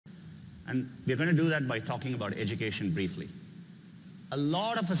And we're going to do that by talking about education briefly. A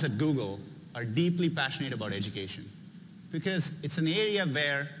lot of us at Google are deeply passionate about education because it's an area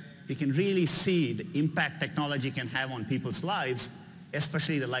where we can really see the impact technology can have on people's lives,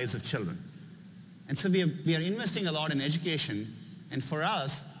 especially the lives of children. And so we are investing a lot in education, and for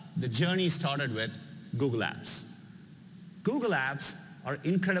us, the journey started with Google Apps. Google Apps are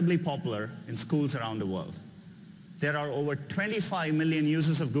incredibly popular in schools around the world. There are over 25 million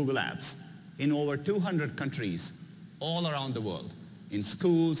users of Google Apps in over 200 countries all around the world, in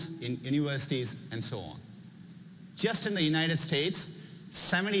schools, in universities, and so on. Just in the United States,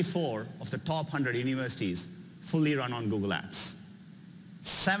 74 of the top 100 universities fully run on Google Apps.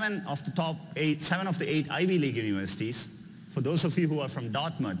 7 of the 8 Ivy League universities, for those of you who are from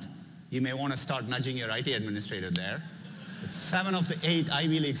Dartmouth, you may want to start nudging your IT administrator there. But 7 of the 8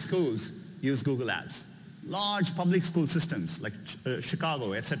 Ivy League schools use Google Apps. Large public school systems like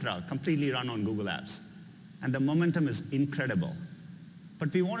Chicago, etc., completely run on Google Apps. And the momentum is incredible.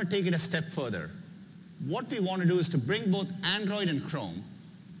 But we want to take it a step further. What we want to do is to bring both Android and Chrome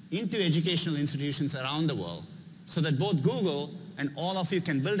into educational institutions around the world so that both Google and all of you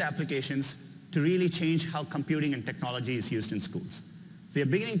can build applications to really change how computing and technology is used in schools. We are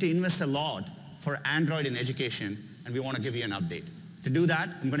beginning to invest a lot for Android in education, and we want to give you an update. To do that,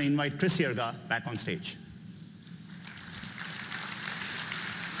 I'm going to invite Chris Yerga back on stage.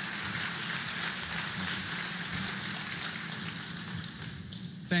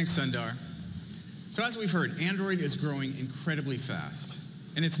 Thanks, Sundar. So as we've heard, Android is growing incredibly fast,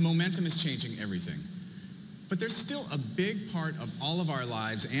 and its momentum is changing everything. But there's still a big part of all of our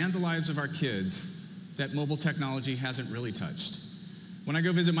lives and the lives of our kids that mobile technology hasn't really touched. When I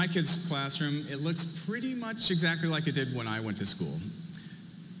go visit my kids' classroom, it looks pretty much exactly like it did when I went to school.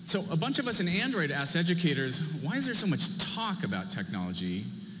 So a bunch of us in Android asked educators, why is there so much talk about technology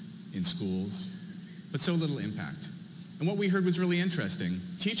in schools, but so little impact? And what we heard was really interesting.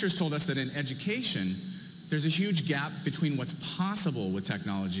 Teachers told us that in education, there's a huge gap between what's possible with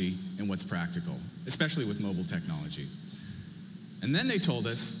technology and what's practical, especially with mobile technology. And then they told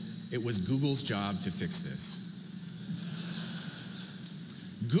us it was Google's job to fix this.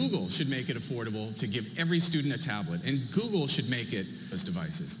 Google should make it affordable to give every student a tablet, and Google should make it as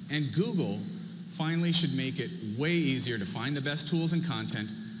devices. And Google finally should make it way easier to find the best tools and content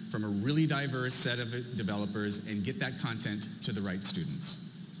from a really diverse set of developers and get that content to the right students.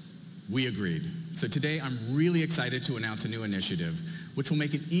 We agreed. So today I'm really excited to announce a new initiative which will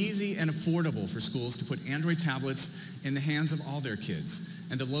make it easy and affordable for schools to put Android tablets in the hands of all their kids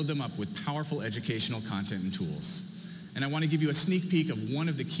and to load them up with powerful educational content and tools. And I want to give you a sneak peek of one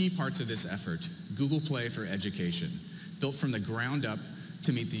of the key parts of this effort, Google Play for Education, built from the ground up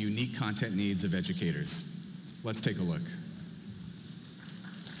to meet the unique content needs of educators. Let's take a look.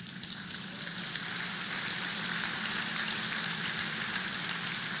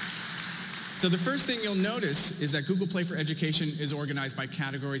 So the first thing you'll notice is that Google Play for Education is organized by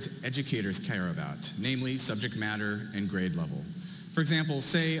categories educators care about, namely subject matter and grade level. For example,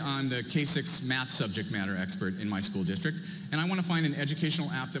 say I'm the K-6 math subject matter expert in my school district, and I want to find an educational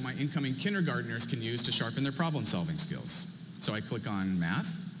app that my incoming kindergartners can use to sharpen their problem-solving skills. So I click on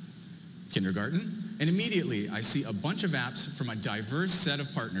Math, Kindergarten, and immediately I see a bunch of apps from a diverse set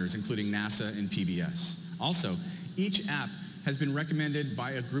of partners, including NASA and PBS. Also, each app has been recommended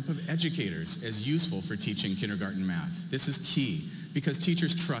by a group of educators as useful for teaching kindergarten math. This is key because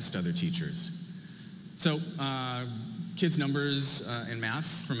teachers trust other teachers. So, kids' numbers and math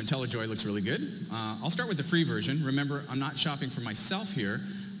from IntelliJoy looks really good. I'll start with the free version. Remember, I'm not shopping for myself here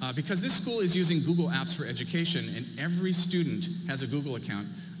because this school is using Google Apps for Education and every student has a Google account.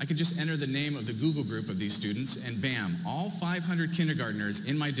 I can just enter the name of the Google group of these students and bam, all 500 kindergartners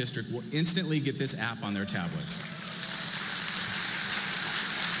in my district will instantly get this app on their tablets.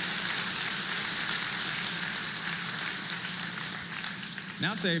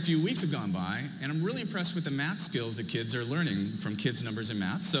 Now say a few weeks have gone by, and I'm really impressed with the math skills that kids are learning from Kids Numbers and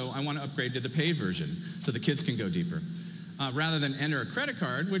Math, so I want to upgrade to the paid version so the kids can go deeper. Rather than enter a credit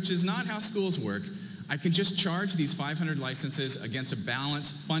card, which is not how schools work, I can just charge these 500 licenses against a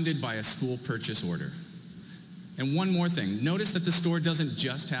balance funded by a school purchase order. And one more thing, notice that the store doesn't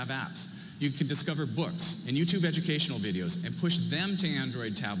just have apps. You can discover books and YouTube educational videos and push them to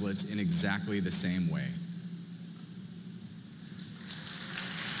Android tablets in exactly the same way.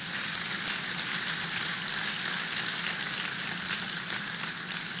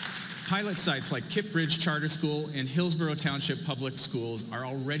 Pilot sites like Kittbridge Charter School and Hillsborough Township Public Schools are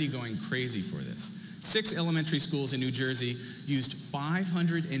already going crazy for this. 6 elementary schools in New Jersey used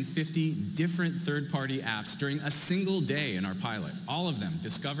 550 different third-party apps during a single day in our pilot, all of them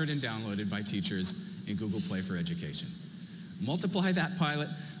discovered and downloaded by teachers in Google Play for Education. Multiply that pilot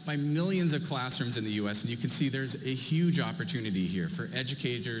by millions of classrooms in the US, and you can see there's a huge opportunity here for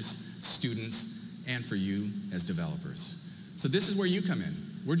educators, students, and for you as developers. So this is where you come in.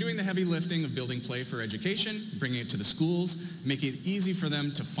 We're doing the heavy lifting of building Play for Education, bringing it to the schools, making it easy for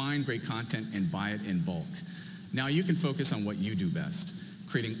them to find great content and buy it in bulk. Now you can focus on what you do best,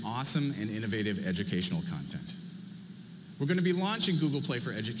 creating awesome and innovative educational content. We're going to be launching Google Play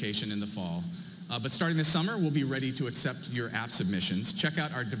for Education in the fall, but starting this summer, we'll be ready to accept your app submissions. Check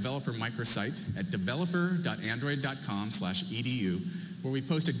out our developer microsite at developer.android.com/edu, where we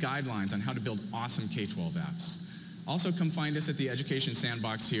posted guidelines on how to build awesome K-12 apps. Also, come find us at the Education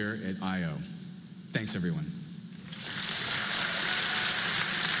Sandbox here at I/O. Thanks, everyone.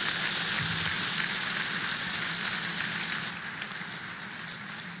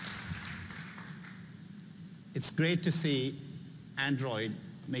 It's great to see Android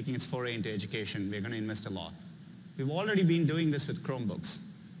making its foray into education. We're going to invest a lot. We've already been doing this with Chromebooks.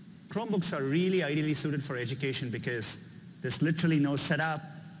 Chromebooks are really ideally suited for education because there's literally no setup,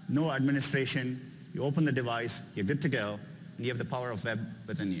 no administration. You open the device, you're good to go, and you have the power of web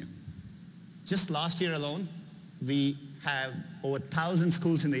within you. Just last year alone, we have over 1,000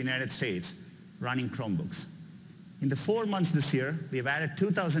 schools in the United States running Chromebooks. In the 4 months this year, we have added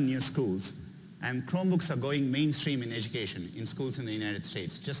 2,000 new schools, and Chromebooks are going mainstream in education in schools in the United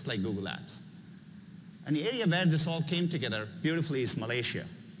States, just like Google Apps. And the area where this all came together beautifully is Malaysia.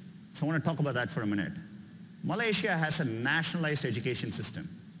 So I want to talk about that for a minute. Malaysia has a nationalized education system.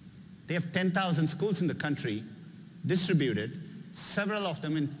 They have 10,000 schools in the country distributed, several of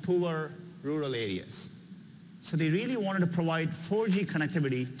them in poor rural areas. So they really wanted to provide 4G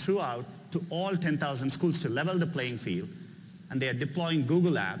connectivity throughout to all 10,000 schools to level the playing field, and they are deploying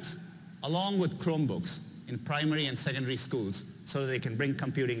Google Apps along with Chromebooks in primary and secondary schools so that they can bring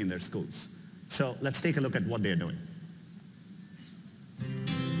computing in their schools. So let's take a look at what they're doing.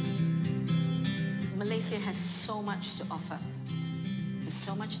 Malaysia has so much to offer. There's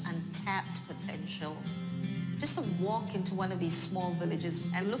so much untapped potential. Just to walk into one of these small villages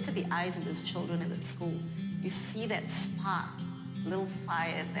and look at the eyes of those children at school, you see that spark, little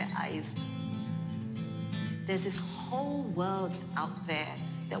fire in their eyes. There's this whole world out there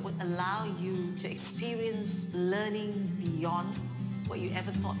that would allow you to experience learning beyond what you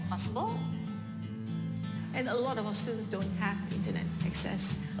ever thought possible. And a lot of our students don't have internet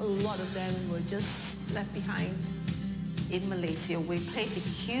access. A lot of them were just left behind. In Malaysia, we place a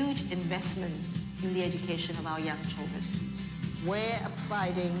huge investment in the education of our young children. We're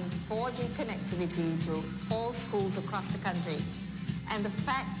providing 4G connectivity to all schools across the country. And the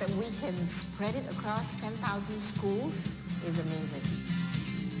fact that we can spread it across 10,000 schools is amazing.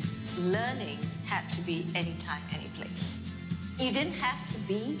 Learning had to be anytime, any place. You didn't have to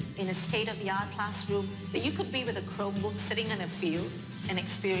be in a state-of-the-art classroom, but you could be with a Chromebook sitting in a field and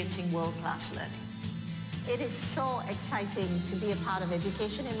experiencing world-class learning. It is so exciting to be a part of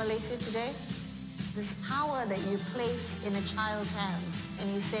education in Malaysia today. This power that you place in a child's hand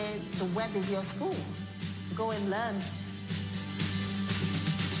and you say, the web is your school. Go and learn